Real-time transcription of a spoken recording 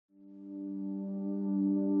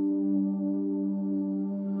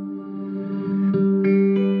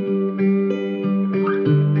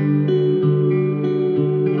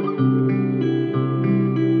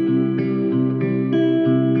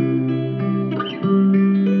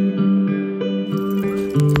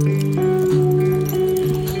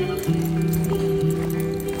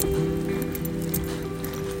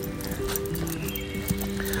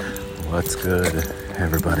What's good,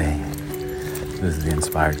 everybody? This is the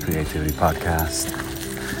Inspired Creativity Podcast.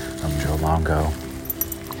 I'm Joe Longo.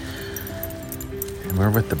 And we're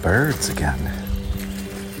with the birds again.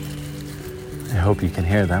 I hope you can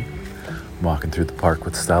hear them. I'm walking through the park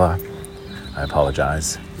with Stella. I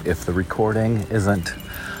apologize if the recording isn't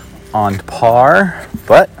on par,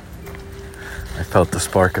 but I felt the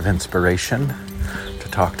spark of inspiration to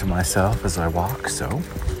talk to myself as I walk, so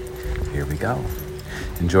here we go.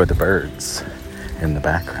 Enjoy the birds in the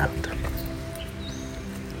background.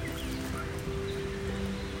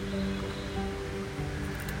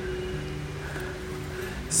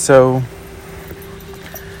 So,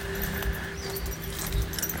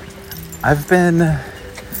 I've been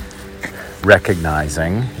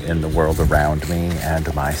recognizing in the world around me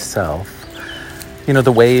and myself,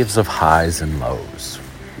 the waves of highs and lows.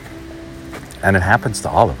 And it happens to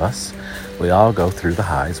all of us. We all go through the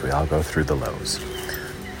highs, we all go through the lows.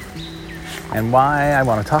 And why I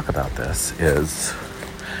want to talk about this is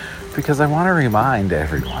because I want to remind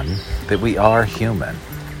everyone that we are human.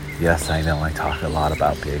 Yes, I know I talk a lot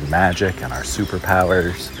about being magic and our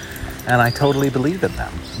superpowers, and I totally believe in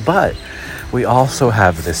them. But we also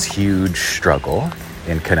have this huge struggle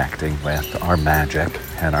in connecting with our magic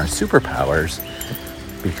and our superpowers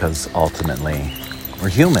because ultimately we're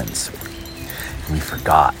humans. We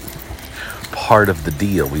forgot part of the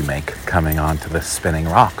deal we make coming onto this spinning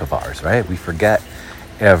rock of ours, right? We forget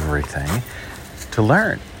everything to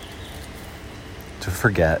learn, to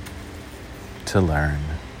forget, to learn,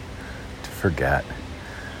 to forget,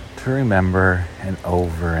 to remember, and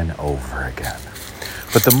over again.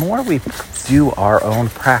 But the more we do our own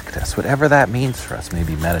practice, whatever that means for us,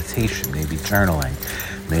 maybe meditation, maybe journaling,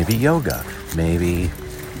 maybe yoga, maybe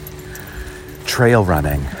trail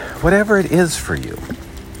running, whatever it is for you,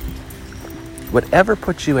 whatever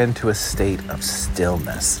puts you into a state of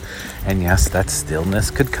stillness. And yes, that stillness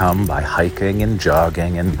could come by hiking and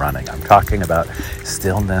jogging and running. I'm talking about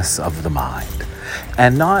stillness of the mind.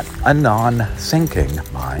 And not a non-thinking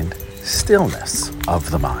mind, stillness of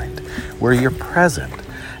the mind, where you're present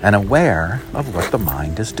and aware of what the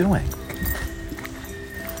mind is doing.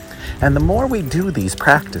 And the more we do these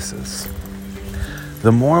practices,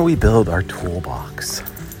 the more we build our toolbox.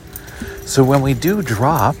 So when we do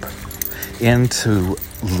drop into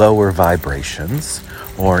lower vibrations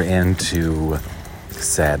or into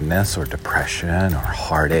sadness or depression or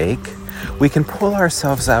heartache, we can pull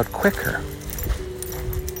ourselves out quicker.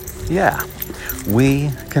 Yeah, we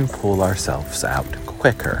can pull ourselves out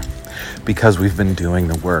quicker because we've been doing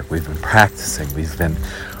the work, we've been practicing, we've been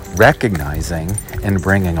recognizing and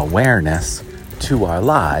bringing awareness to our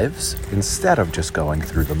lives instead of just going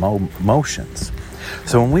through the motions.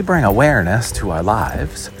 So when we bring awareness to our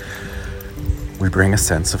lives, we bring a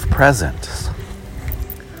sense of presence.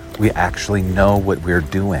 We actually know what we're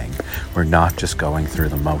doing. We're not just going through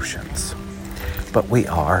the motions. But we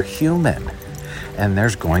are human. And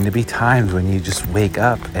there's going to be times when you just wake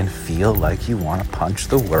up and feel like you want to punch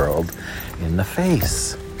the world in the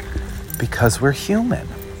face. Because we're human.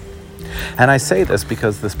 And I say this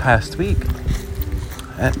because this past week,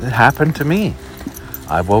 it happened to me.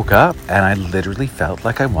 I woke up and I literally felt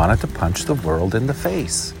like I wanted to punch the world in the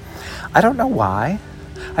face. I don't know why.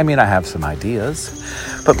 I mean, I have some ideas,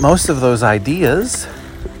 but most of those ideas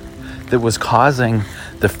that was causing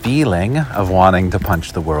the feeling of wanting to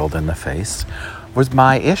punch the world in the face was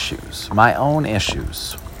my issues, my own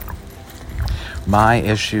issues. My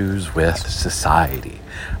issues with society,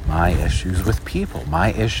 my issues with people,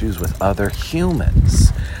 my issues with other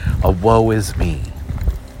humans. A woe is me.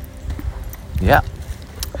 Yeah,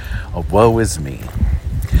 a woe is me.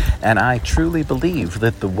 And I truly believe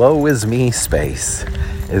that the woe is me space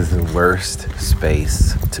is the worst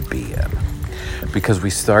space to be in. Because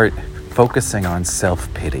we start focusing on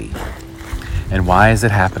self-pity. And why is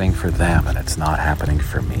it happening for them and it's not happening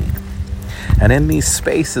for me? And in these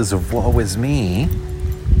spaces of woe is me,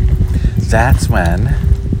 that's when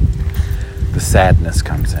the sadness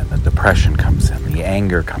comes in, the depression comes in, the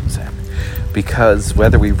anger comes in. Because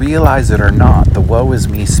whether we realize it or not, the woe is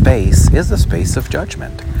me space is a space of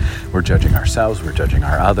judgment. We're judging ourselves, we're judging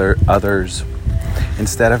our others,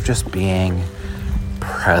 instead of just being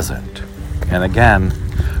present. And again,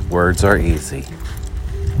 words are easy.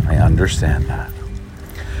 I understand that.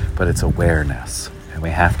 But it's awareness. And we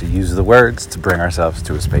have to use the words to bring ourselves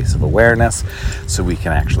to a space of awareness so we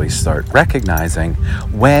can actually start recognizing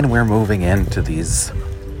when we're moving into these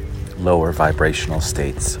lower vibrational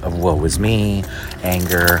states of woe is me,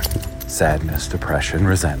 anger, sadness, depression,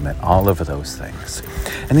 resentment, all of those things.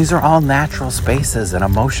 And these are all natural spaces and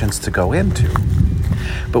emotions to go into.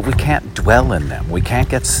 but we can't dwell in them. We can't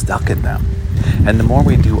get stuck in them. And the more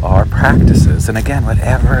we do our practices, and again,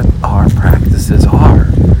 whatever our practices are,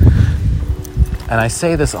 and I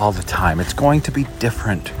say this all the time, it's going to be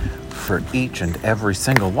different for each and every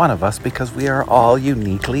single one of us because we are all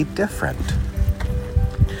uniquely different.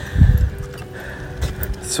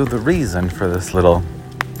 So the reason for this little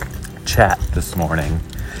chat this morning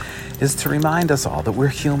is to remind us all that we're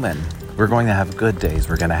human. We're going to have good days.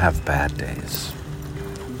 We're going to have bad days.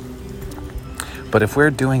 But if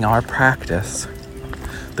we're doing our practice,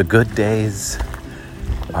 the good days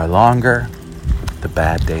are longer, the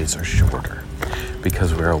bad days are shorter,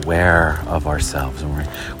 because we're aware of ourselves and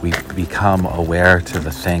we become aware to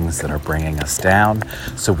the things that are bringing us down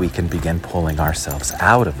so we can begin pulling ourselves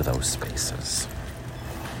out of those spaces.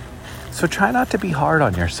 So try not to be hard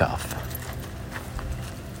on yourself.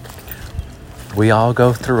 We all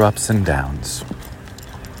go through ups and downs.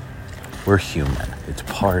 We're human. It's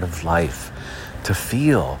part of life to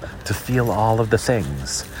feel all of the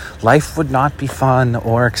things. Life would not be fun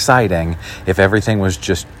or exciting if everything was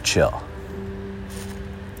just chill.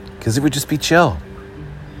 Because it would just be chill.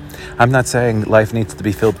 I'm not saying life needs to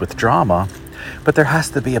be filled with drama, but there has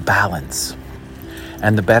to be a balance.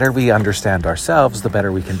 And the better we understand ourselves, the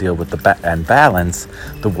better we can deal with and balance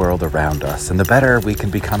the world around us. And the better we can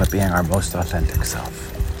become at being our most authentic self.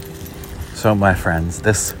 So my friends,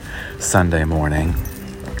 this Sunday morning,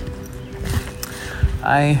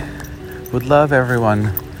 I would love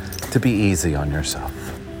everyone to be easy on yourself.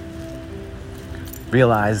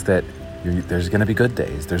 Realize that there's going to be good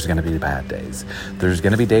days. There's going to be bad days. There's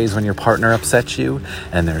going to be days when your partner upsets you,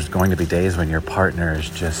 and there's going to be days when your partner is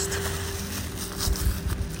just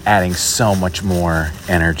adding so much more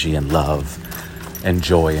energy and love and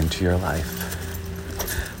joy into your life.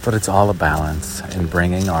 But it's all a balance in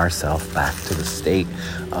bringing ourselves back to the state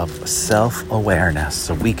of self-awareness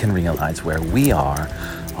so we can realize where we are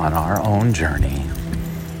on our own journey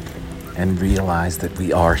and realize that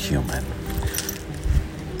we are human.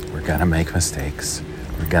 We're gonna make mistakes.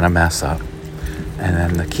 We're gonna mess up. And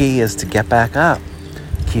then the key is to get back up.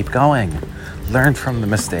 Keep going. Learn from the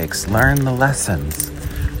mistakes. Learn the lessons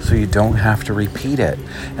so you don't have to repeat it.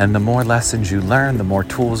 And the more lessons you learn, the more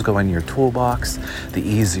tools go in your toolbox, the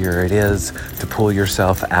easier it is to pull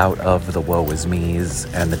yourself out of the woe is me's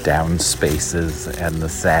and the down spaces and the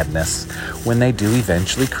sadness when they do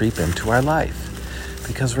eventually creep into our life.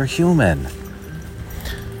 Because we're human.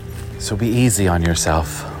 So be easy on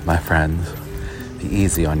yourself, my friends. Be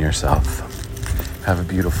easy on yourself. Have a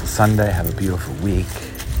beautiful Sunday. Have a beautiful week.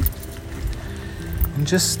 And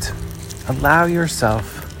just allow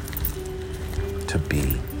yourself to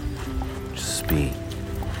be. Just be.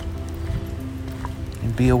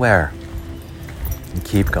 And be aware. And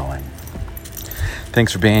keep going.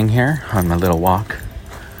 Thanks for being here on my little walk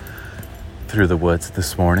through the woods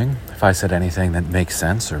this morning. If I said anything that makes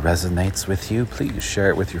sense or resonates with you, please share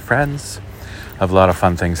it with your friends. I have a lot of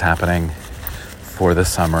fun things happening for this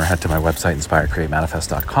summer. Head to my website,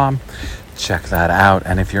 inspirecreatemanifest.com. Check that out.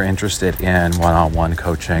 And if you're interested in one-on-one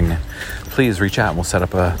coaching, please reach out and we'll set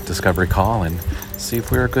up a discovery call and see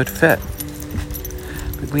if we're a good fit.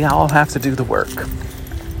 But we all have to do the work.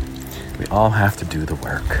 We all have to do the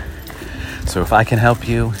work. So if I can help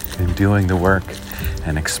you in doing the work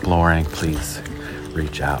and exploring, please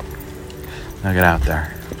reach out. Now get out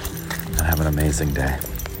there and have an amazing day.